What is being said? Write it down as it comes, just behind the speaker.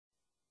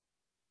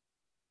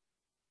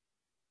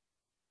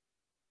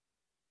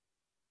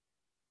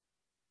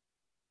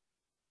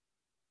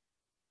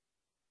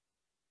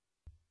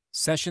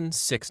Session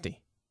 60,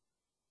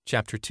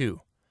 Chapter 2,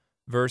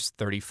 Verse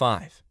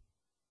 35,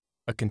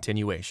 a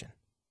continuation.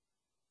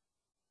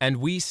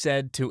 And we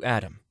said to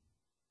Adam,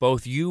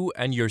 both you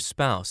and your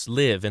spouse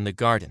live in the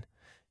garden.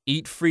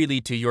 Eat freely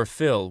to your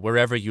fill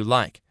wherever you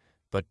like,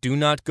 but do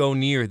not go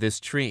near this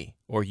tree,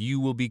 or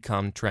you will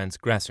become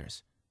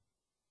transgressors.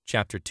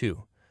 Chapter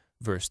 2,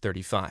 Verse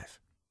 35.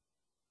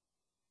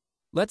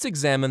 Let's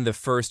examine the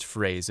first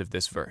phrase of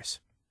this verse.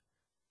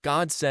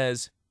 God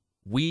says,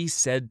 we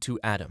said to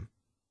Adam.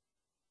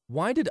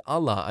 Why did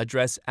Allah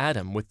address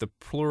Adam with the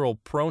plural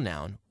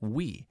pronoun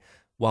we,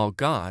 while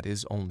God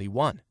is only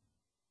one?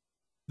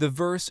 The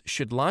verse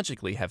should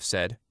logically have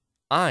said,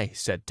 I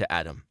said to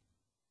Adam.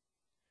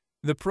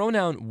 The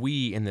pronoun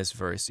we in this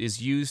verse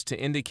is used to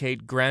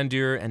indicate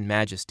grandeur and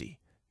majesty,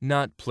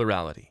 not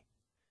plurality.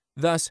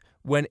 Thus,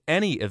 when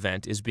any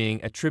event is being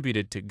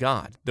attributed to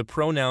God, the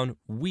pronoun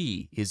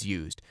we is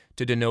used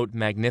to denote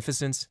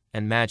magnificence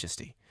and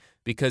majesty,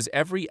 because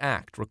every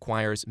act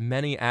requires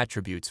many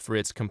attributes for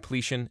its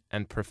completion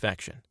and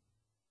perfection.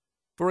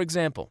 For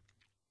example,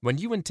 when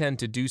you intend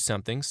to do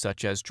something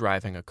such as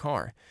driving a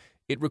car,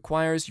 it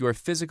requires your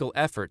physical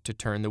effort to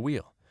turn the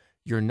wheel,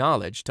 your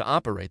knowledge to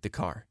operate the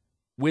car,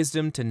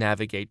 wisdom to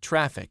navigate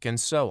traffic, and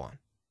so on.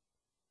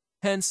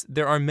 Hence,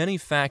 there are many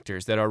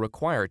factors that are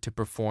required to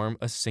perform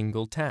a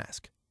single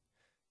task.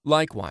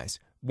 Likewise,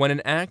 when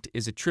an act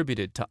is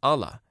attributed to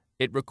Allah,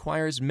 it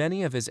requires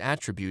many of His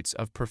attributes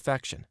of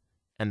perfection,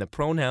 and the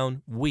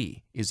pronoun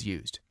we is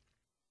used.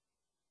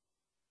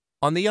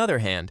 On the other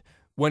hand,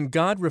 when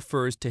God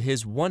refers to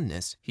His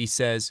oneness, He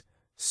says,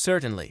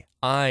 certainly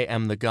I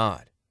am the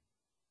God,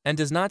 and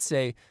does not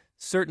say,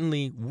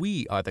 certainly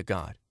we are the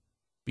God,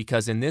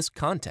 because in this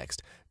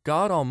context,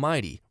 God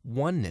Almighty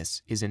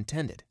oneness is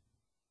intended.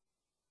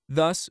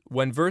 Thus,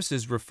 when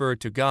verses refer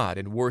to God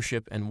in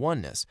worship and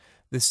oneness,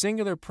 the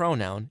singular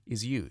pronoun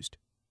is used.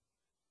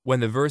 When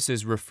the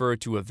verses refer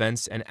to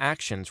events and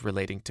actions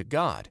relating to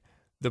God,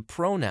 the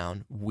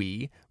pronoun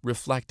we,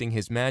 reflecting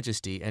His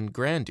majesty and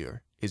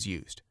grandeur, is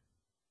used.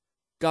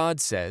 God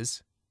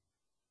says,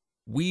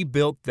 we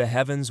built the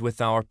heavens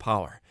with our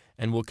power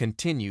and will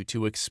continue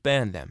to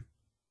expand them.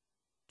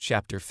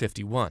 Chapter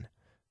 51,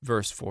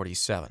 verse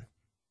 47.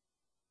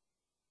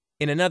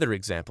 In another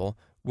example,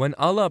 when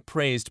Allah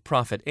praised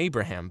Prophet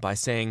Abraham by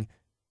saying,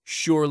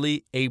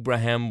 surely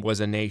Abraham was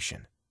a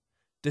nation,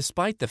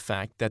 despite the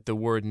fact that the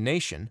word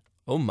nation,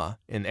 ummah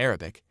in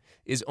Arabic,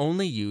 is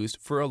only used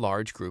for a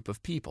large group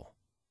of people.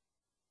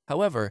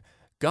 However,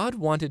 God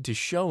wanted to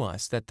show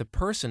us that the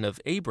person of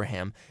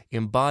Abraham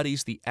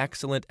embodies the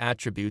excellent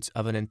attributes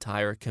of an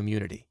entire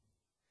community.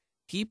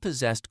 He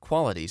possessed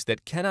qualities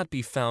that cannot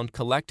be found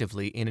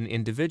collectively in an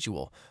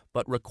individual,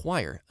 but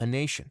require a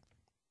nation.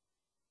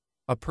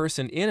 A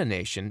person in a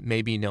nation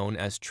may be known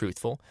as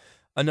truthful,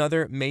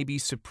 another may be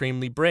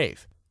supremely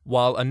brave,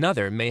 while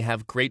another may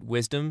have great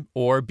wisdom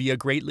or be a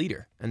great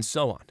leader, and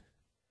so on.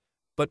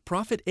 But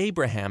Prophet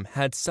Abraham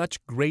had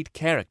such great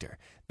character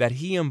that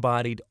he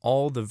embodied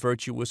all the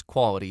virtuous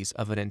qualities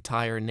of an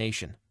entire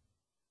nation.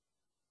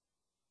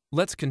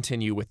 Let's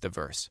continue with the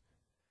verse.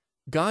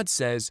 God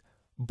says,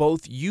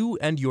 both you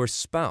and your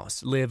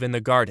spouse live in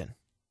the garden.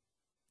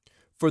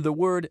 For the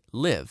word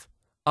live,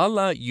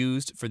 Allah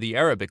used for the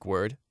Arabic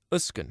word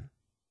uskun.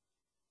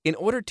 In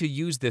order to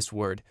use this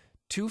word,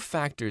 two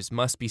factors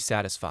must be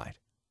satisfied: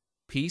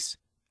 peace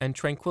and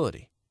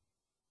tranquility.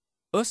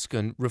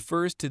 Uskun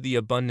refers to the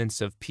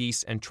abundance of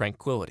peace and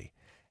tranquility,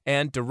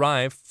 and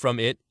derived from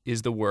it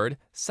is the word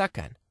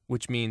sakan,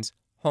 which means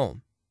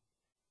home.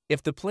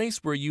 If the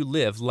place where you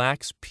live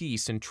lacks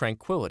peace and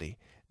tranquility,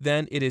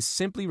 then it is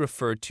simply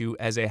referred to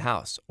as a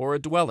house or a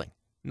dwelling,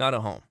 not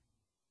a home.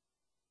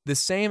 The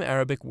same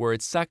Arabic word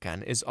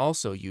sakan is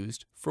also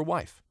used for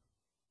wife.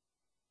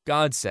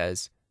 God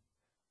says,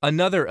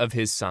 another of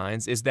His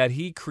signs is that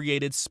He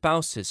created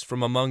spouses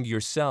from among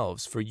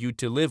yourselves for you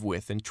to live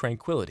with in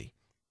tranquility.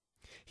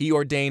 He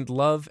ordained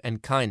love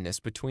and kindness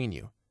between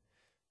you.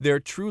 There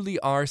truly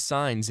are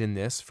signs in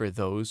this for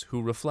those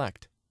who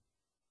reflect.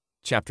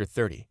 Chapter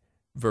 30,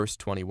 verse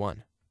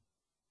 21.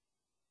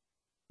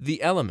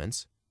 The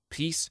elements,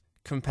 peace,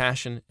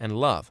 compassion, and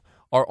love,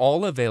 are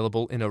all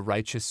available in a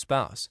righteous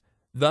spouse.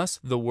 Thus,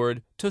 the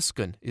word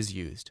tuskun is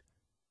used.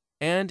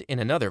 And in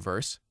another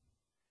verse,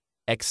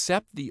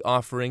 accept the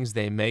offerings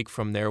they make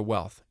from their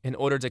wealth in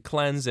order to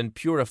cleanse and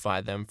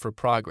purify them for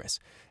progress,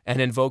 and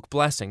invoke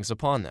blessings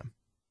upon them.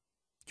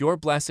 Your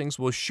blessings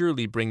will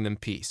surely bring them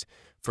peace,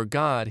 for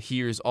God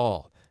hears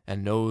all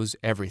and knows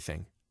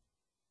everything.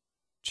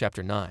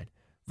 Chapter 9,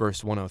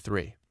 verse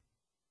 103.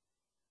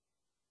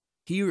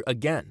 Here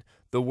again,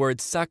 the word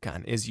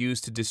sakan is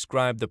used to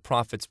describe the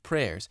prophet's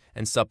prayers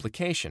and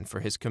supplication for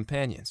his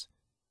companions.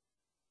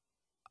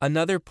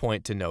 Another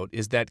point to note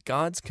is that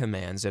God's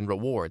commands and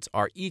rewards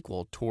are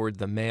equal toward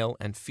the male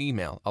and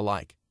female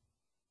alike.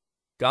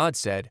 God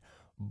said,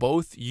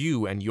 both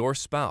you and your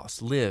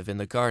spouse live in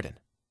the garden.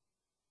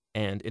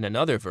 And in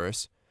another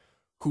verse,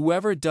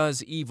 whoever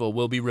does evil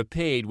will be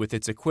repaid with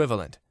its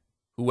equivalent.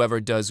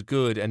 Whoever does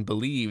good and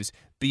believes,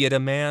 be it a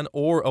man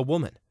or a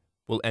woman,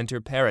 will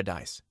enter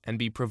paradise and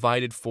be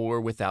provided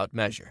for without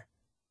measure.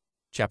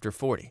 Chapter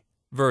 40,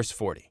 verse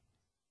 40.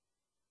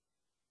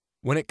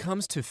 When it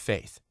comes to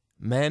faith,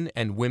 men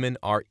and women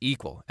are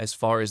equal as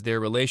far as their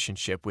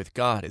relationship with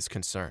God is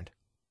concerned.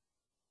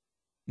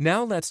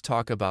 Now let's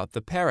talk about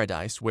the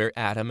paradise where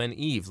Adam and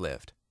Eve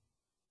lived.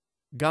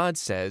 God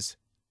says,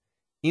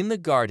 "In the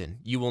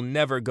garden you will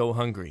never go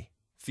hungry,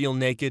 feel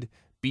naked,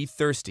 be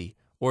thirsty,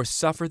 or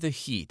suffer the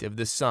heat of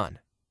the sun."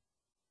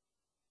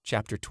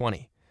 Chapter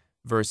 20,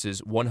 verses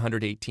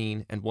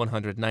 118 and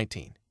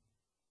 119.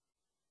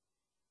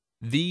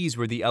 These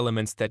were the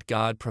elements that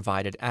God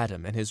provided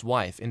Adam and his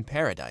wife in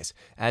paradise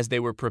as they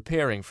were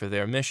preparing for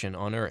their mission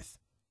on earth.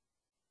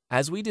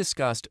 As we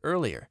discussed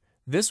earlier,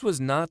 this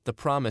was not the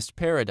promised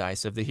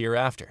paradise of the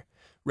hereafter.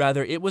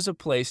 Rather, it was a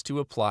place to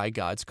apply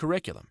God's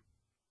curriculum.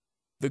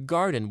 The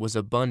garden was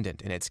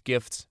abundant in its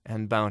gifts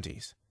and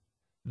bounties.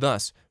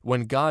 Thus,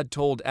 when God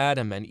told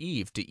Adam and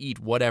Eve to eat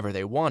whatever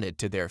they wanted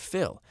to their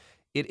fill,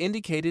 it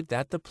indicated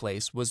that the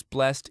place was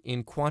blessed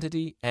in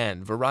quantity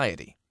and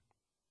variety.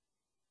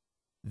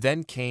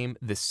 Then came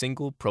the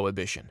single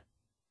prohibition.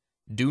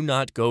 Do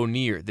not go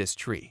near this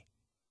tree.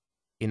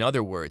 In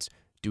other words,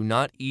 do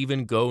not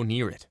even go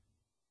near it.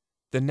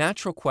 The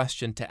natural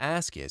question to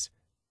ask is,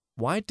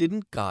 why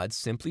didn't God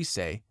simply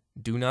say,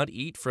 do not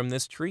eat from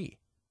this tree?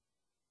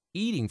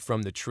 Eating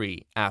from the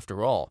tree,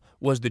 after all,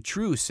 was the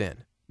true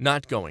sin,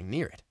 not going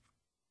near it.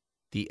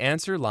 The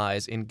answer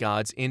lies in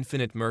God's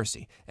infinite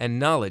mercy and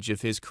knowledge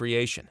of His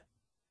creation.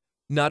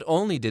 Not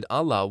only did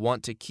Allah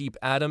want to keep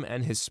Adam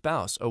and his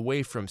spouse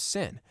away from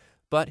sin,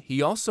 but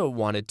He also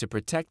wanted to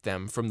protect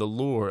them from the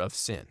lure of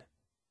sin.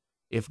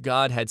 If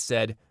God had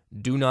said,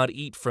 do not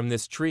eat from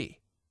this tree,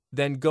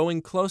 then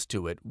going close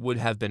to it would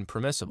have been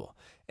permissible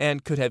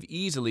and could have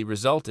easily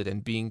resulted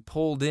in being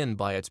pulled in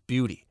by its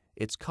beauty,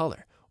 its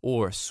color,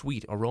 or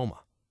sweet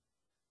aroma.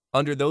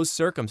 Under those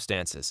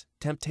circumstances,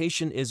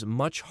 temptation is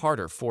much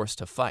harder force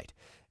to fight,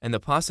 and the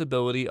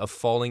possibility of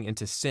falling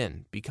into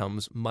sin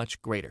becomes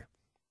much greater.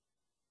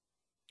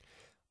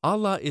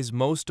 Allah is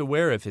most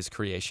aware of His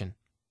creation.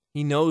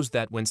 He knows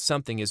that when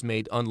something is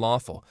made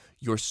unlawful,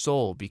 your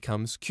soul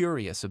becomes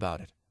curious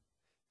about it.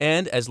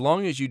 And as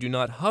long as you do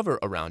not hover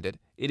around it,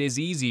 it is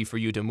easy for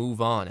you to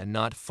move on and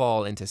not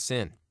fall into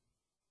sin.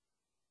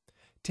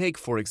 Take,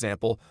 for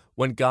example,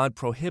 when God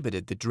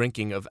prohibited the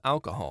drinking of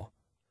alcohol.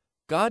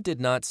 God did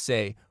not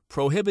say,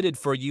 prohibited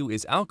for you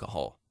is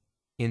alcohol.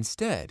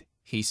 Instead,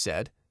 He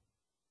said,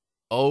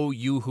 O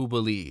you who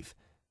believe,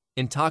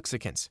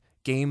 intoxicants,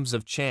 games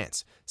of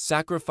chance,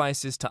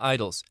 sacrifices to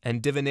idols,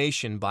 and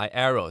divination by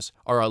arrows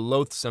are a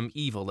loathsome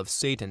evil of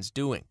Satan's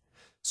doing.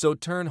 So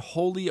turn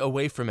wholly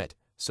away from it,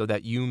 so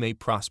that you may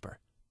prosper.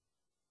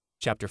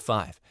 Chapter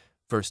 5,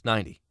 verse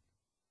 90.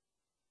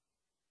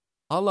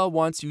 Allah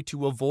wants you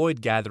to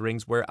avoid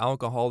gatherings where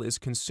alcohol is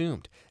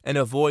consumed and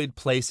avoid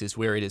places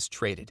where it is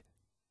traded.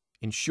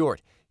 In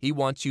short, He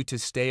wants you to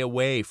stay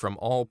away from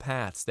all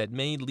paths that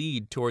may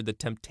lead toward the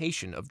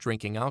temptation of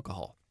drinking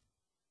alcohol.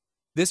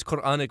 This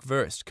Quranic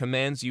verse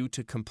commands you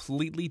to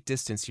completely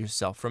distance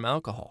yourself from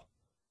alcohol.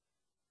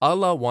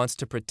 Allah wants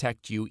to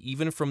protect you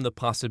even from the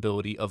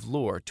possibility of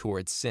lure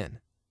towards sin.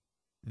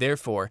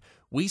 Therefore,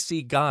 we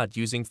see God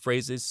using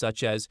phrases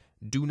such as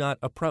do not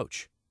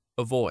approach,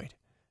 avoid,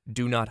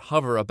 do not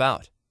hover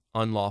about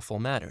unlawful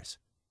matters.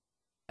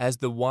 As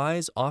the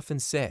wise often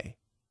say,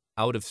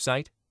 out of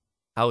sight,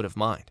 out of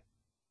mind.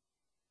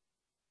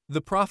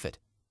 The Prophet,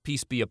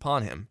 peace be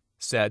upon him,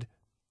 said,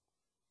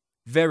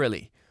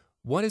 Verily,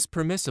 what is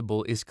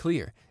permissible is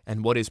clear,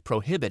 and what is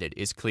prohibited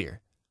is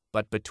clear,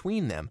 but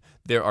between them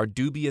there are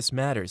dubious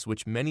matters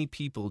which many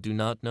people do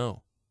not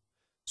know.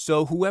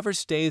 So whoever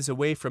stays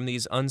away from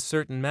these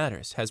uncertain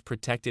matters has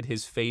protected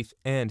his faith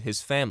and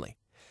his family,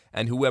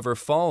 and whoever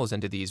falls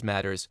into these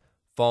matters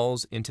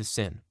falls into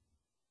sin.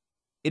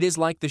 It is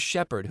like the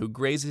shepherd who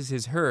grazes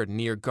his herd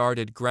near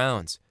guarded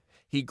grounds.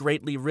 He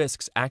greatly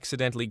risks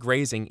accidentally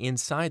grazing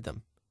inside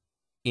them.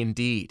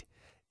 Indeed,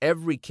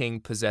 every king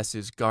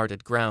possesses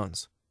guarded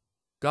grounds.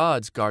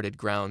 God's guarded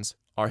grounds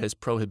are His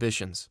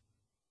prohibitions.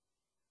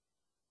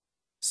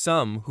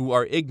 Some who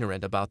are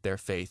ignorant about their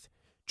faith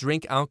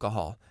drink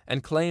alcohol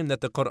and claim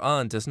that the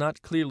Quran does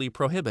not clearly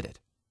prohibit it.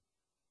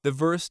 The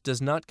verse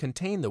does not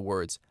contain the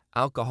words,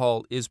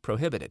 alcohol is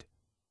prohibited.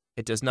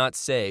 It does not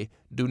say,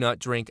 do not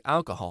drink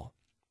alcohol.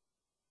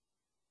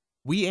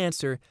 We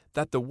answer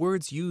that the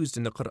words used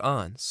in the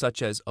Quran,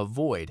 such as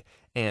avoid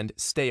and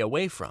stay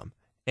away from,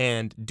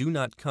 and do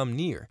not come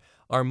near,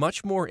 are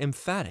much more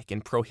emphatic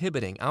in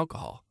prohibiting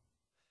alcohol.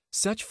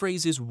 Such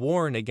phrases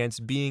warn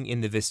against being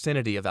in the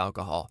vicinity of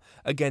alcohol,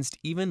 against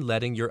even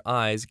letting your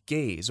eyes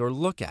gaze or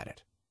look at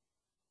it.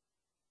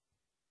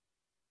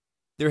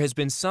 There has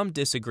been some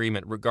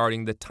disagreement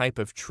regarding the type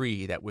of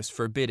tree that was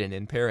forbidden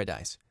in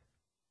paradise.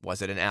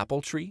 Was it an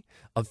apple tree,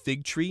 a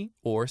fig tree,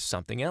 or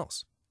something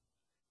else?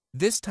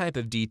 This type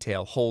of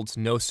detail holds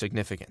no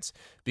significance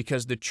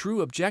because the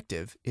true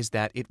objective is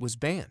that it was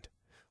banned,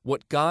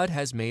 what God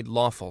has made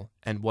lawful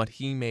and what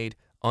He made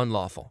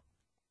unlawful.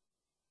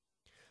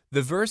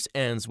 The verse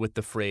ends with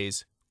the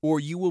phrase, or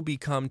you will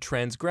become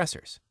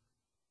transgressors.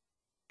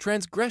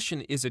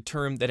 Transgression is a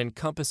term that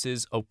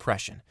encompasses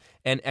oppression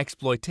and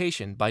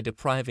exploitation by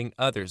depriving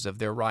others of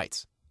their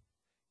rights.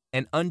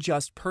 An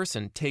unjust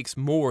person takes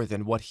more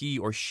than what he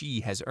or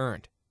she has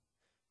earned.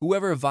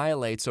 Whoever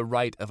violates a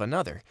right of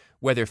another,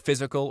 whether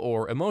physical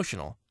or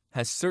emotional,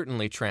 has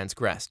certainly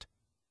transgressed.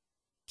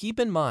 Keep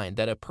in mind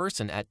that a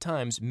person at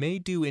times may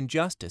do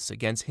injustice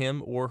against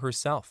him or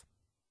herself.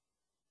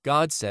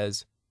 God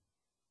says,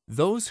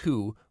 "Those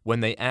who,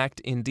 when they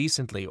act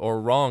indecently or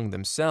wrong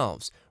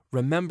themselves,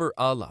 remember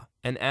Allah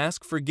and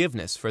ask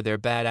forgiveness for their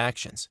bad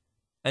actions,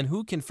 and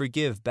who can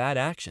forgive bad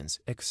actions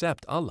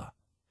except Allah,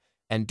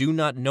 and do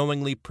not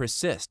knowingly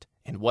persist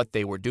in what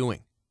they were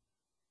doing."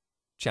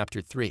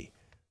 Chapter 3,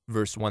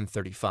 verse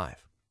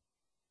 135.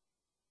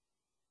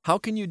 How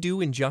can you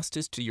do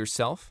injustice to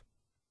yourself?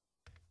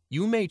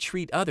 You may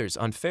treat others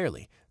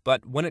unfairly,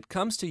 but when it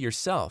comes to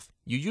yourself,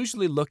 you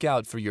usually look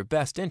out for your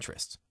best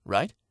interests,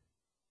 right?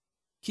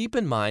 Keep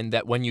in mind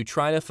that when you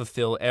try to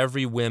fulfill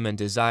every whim and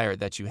desire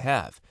that you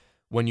have,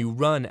 when you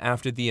run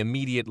after the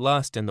immediate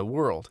lust in the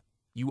world,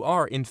 you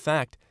are, in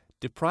fact,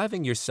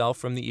 depriving yourself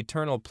from the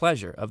eternal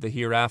pleasure of the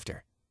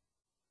hereafter.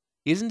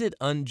 Isn't it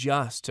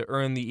unjust to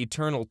earn the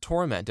eternal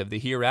torment of the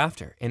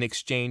hereafter in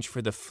exchange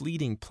for the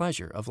fleeting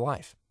pleasure of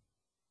life?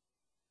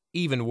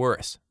 Even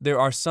worse, there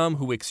are some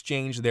who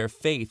exchange their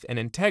faith and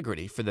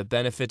integrity for the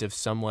benefit of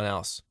someone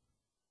else.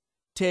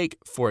 Take,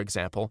 for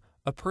example,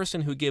 a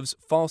person who gives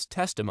false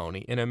testimony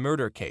in a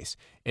murder case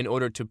in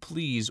order to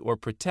please or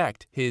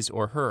protect his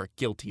or her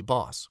guilty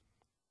boss.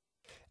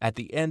 At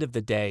the end of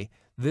the day,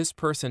 this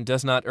person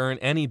does not earn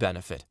any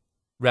benefit.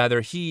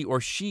 Rather, he or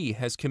she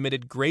has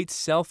committed great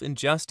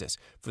self-injustice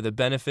for the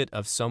benefit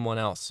of someone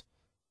else.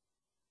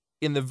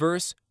 In the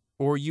verse,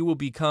 "Or you will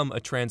become a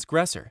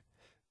transgressor,"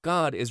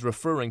 God is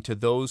referring to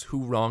those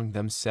who wrong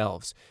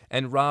themselves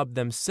and rob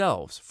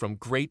themselves from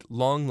great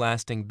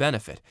long-lasting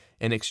benefit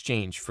in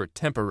exchange for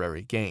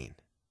temporary gain.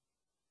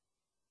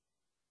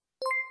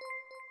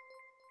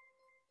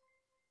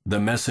 The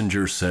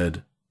messenger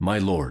said, "My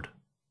Lord,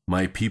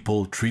 my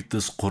people treat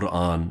this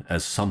Quran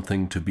as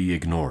something to be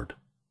ignored."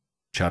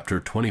 Chapter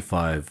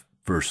 25,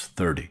 verse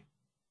 30.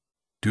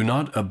 Do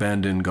not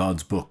abandon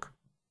God's book.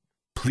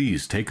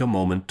 Please take a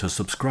moment to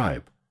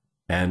subscribe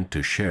and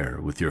to share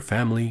with your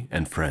family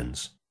and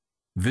friends.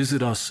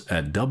 Visit us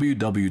at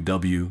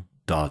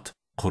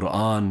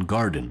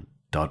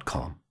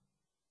www.QURANGARDEN.com.